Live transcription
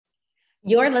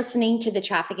You're listening to the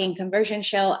Traffic and Conversion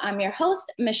Show. I'm your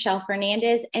host, Michelle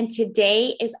Fernandez, and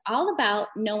today is all about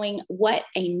knowing what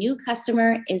a new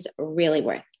customer is really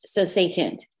worth. So stay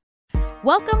tuned.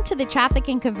 Welcome to the Traffic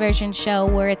and Conversion Show,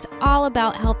 where it's all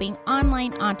about helping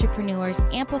online entrepreneurs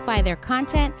amplify their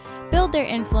content, build their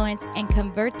influence, and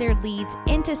convert their leads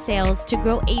into sales to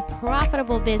grow a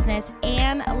profitable business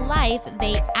and life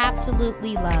they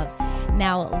absolutely love.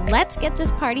 Now, let's get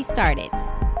this party started.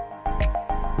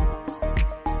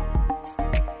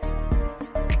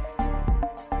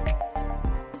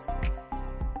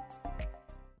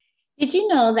 Did you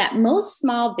know that most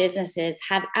small businesses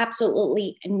have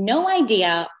absolutely no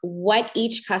idea what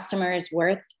each customer is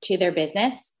worth to their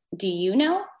business? Do you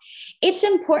know? It's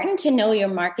important to know your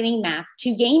marketing math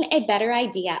to gain a better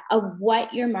idea of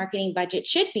what your marketing budget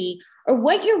should be or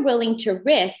what you're willing to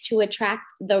risk to attract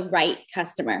the right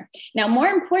customer. Now, more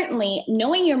importantly,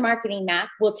 knowing your marketing math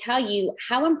will tell you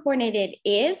how important it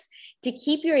is to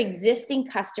keep your existing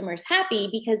customers happy,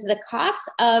 because the cost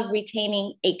of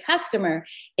retaining a customer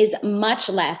is much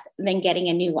less than getting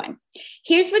a new one.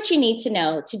 Here's what you need to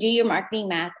know to do your marketing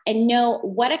math and know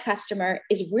what a customer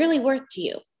is really worth to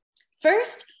you.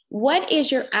 First, what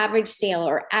is your average sale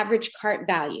or average cart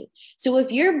value? So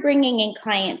if you're bringing in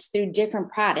clients through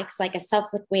different products, like a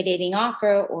self-liquidating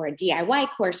offer or a DIY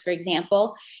course, for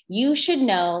example, you should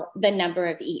know the number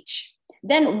of each.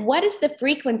 Then what is the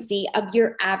frequency of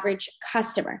your average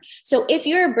customer? So if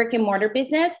you're a brick and mortar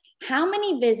business, how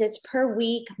many visits per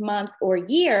week, month, or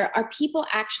year are people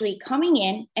actually coming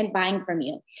in and buying from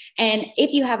you? And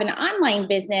if you have an online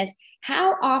business,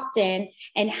 how often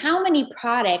and how many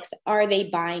products are they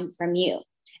buying from you?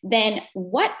 Then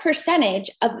what percentage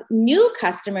of new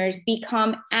customers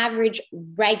become average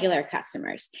regular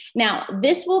customers? Now,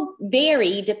 this will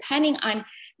vary depending on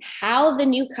how the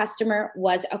new customer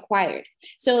was acquired.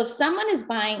 So if someone is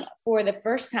buying for the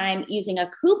first time using a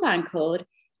coupon code,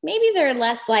 maybe they're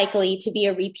less likely to be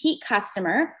a repeat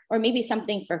customer or maybe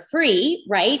something for free,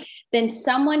 right, than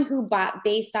someone who bought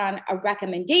based on a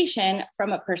recommendation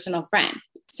from a personal friend.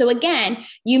 So again,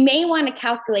 you may want to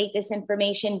calculate this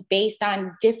information based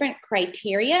on different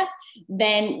criteria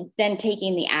than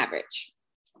taking the average.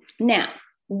 Now,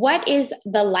 what is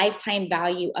the lifetime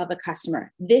value of a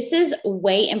customer? This is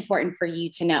way important for you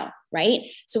to know, right?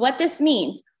 So what this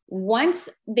means, once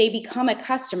they become a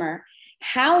customer,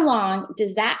 how long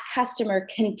does that customer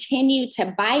continue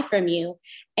to buy from you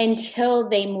until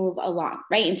they move along,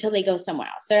 right? Until they go somewhere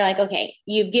else. They're like, okay,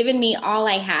 you've given me all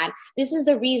I had. This is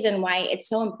the reason why it's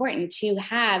so important to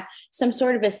have some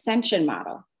sort of ascension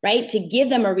model, right? To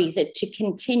give them a reason to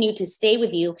continue to stay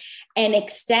with you and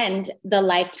extend the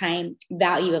lifetime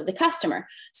value of the customer.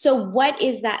 So what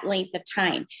is that length of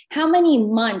time? How many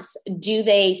months do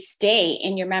they stay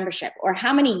in your membership? Or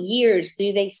how many years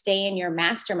do they stay in your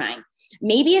mastermind?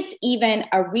 Maybe it's even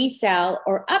a resell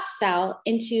or upsell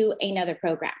into another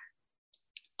program.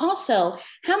 Also,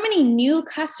 how many new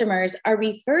customers are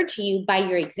referred to you by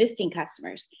your existing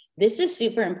customers? This is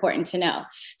super important to know.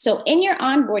 So in your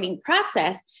onboarding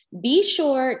process, be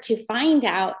sure to find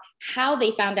out how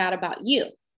they found out about you,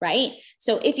 right?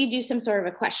 So if you do some sort of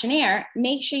a questionnaire,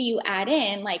 make sure you add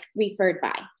in like referred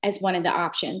by as one of the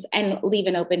options and leave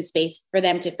an open space for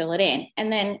them to fill it in.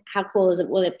 And then how cool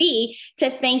will it be to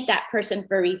thank that person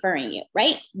for referring you,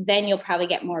 right? Then you'll probably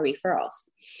get more referrals.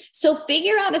 So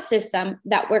figure out a system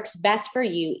that works best for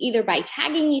you, either by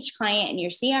tagging each client in your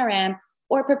CRM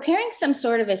or preparing some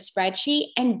sort of a spreadsheet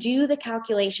and do the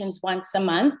calculations once a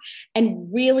month and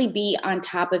really be on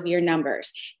top of your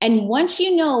numbers. And once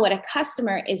you know what a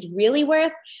customer is really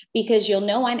worth, because you'll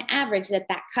know on average that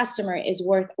that customer is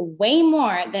worth way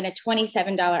more than a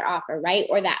 $27 offer, right?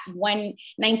 Or that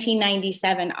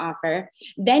 $19.97 offer,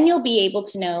 then you'll be able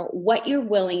to know what you're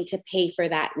willing to pay for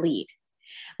that lead.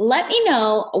 Let me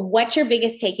know what your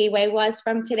biggest takeaway was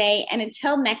from today. And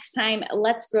until next time,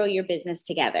 let's grow your business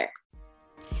together.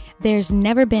 There's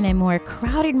never been a more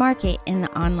crowded market in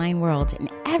the online world,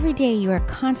 and every day you are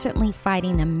constantly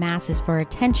fighting the masses for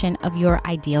attention of your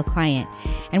ideal client.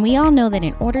 And we all know that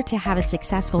in order to have a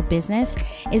successful business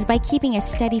is by keeping a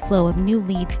steady flow of new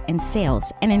leads and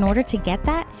sales. And in order to get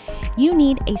that, you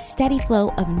need a steady flow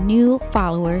of new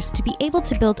followers to be able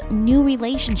to build new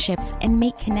relationships and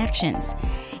make connections.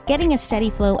 Getting a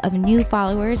steady flow of new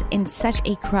followers in such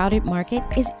a crowded market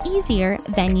is easier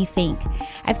than you think.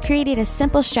 I've created a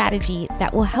simple strategy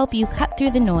that will help you cut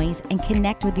through the noise and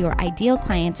connect with your ideal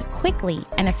clients quickly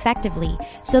and effectively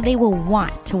so they will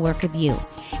want to work with you.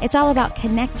 It's all about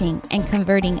connecting and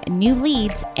converting new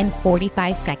leads in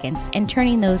 45 seconds and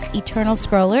turning those eternal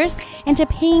scrollers into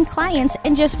paying clients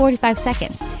in just 45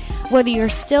 seconds. Whether you're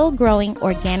still growing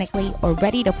organically or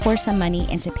ready to pour some money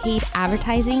into paid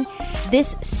advertising,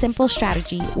 this simple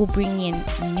strategy will bring in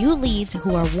new leads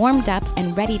who are warmed up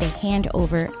and ready to hand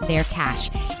over their cash.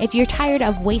 If you're tired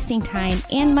of wasting time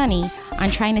and money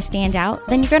on trying to stand out,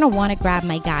 then you're going to want to grab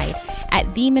my guide at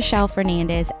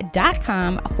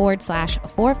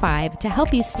themichellefernandez.com/45 to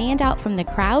help you stand out from the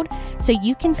crowd so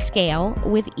you can scale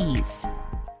with ease.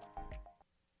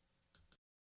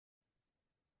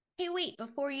 Hey, wait,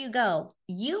 before you go,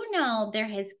 you know there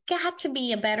has got to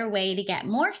be a better way to get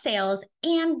more sales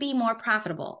and be more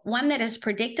profitable, one that is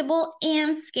predictable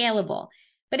and scalable.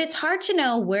 But it's hard to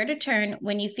know where to turn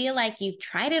when you feel like you've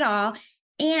tried it all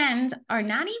and are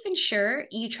not even sure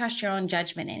you trust your own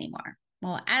judgment anymore.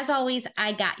 Well, as always,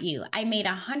 I got you. I made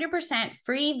 100%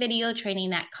 free video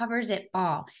training that covers it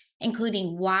all,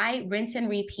 including why rinse and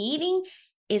repeating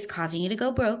is causing you to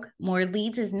go broke. More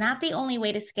leads is not the only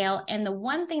way to scale, and the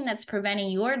one thing that's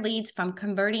preventing your leads from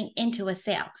converting into a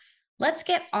sale. Let's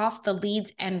get off the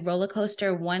leads and roller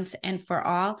coaster once and for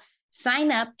all.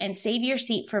 Sign up and save your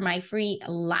seat for my free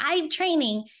live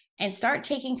training and start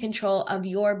taking control of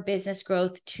your business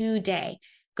growth today.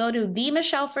 Go to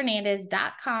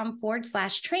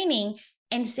themichellefernandez.com/training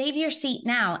and save your seat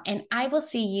now, and I will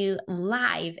see you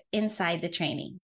live inside the training.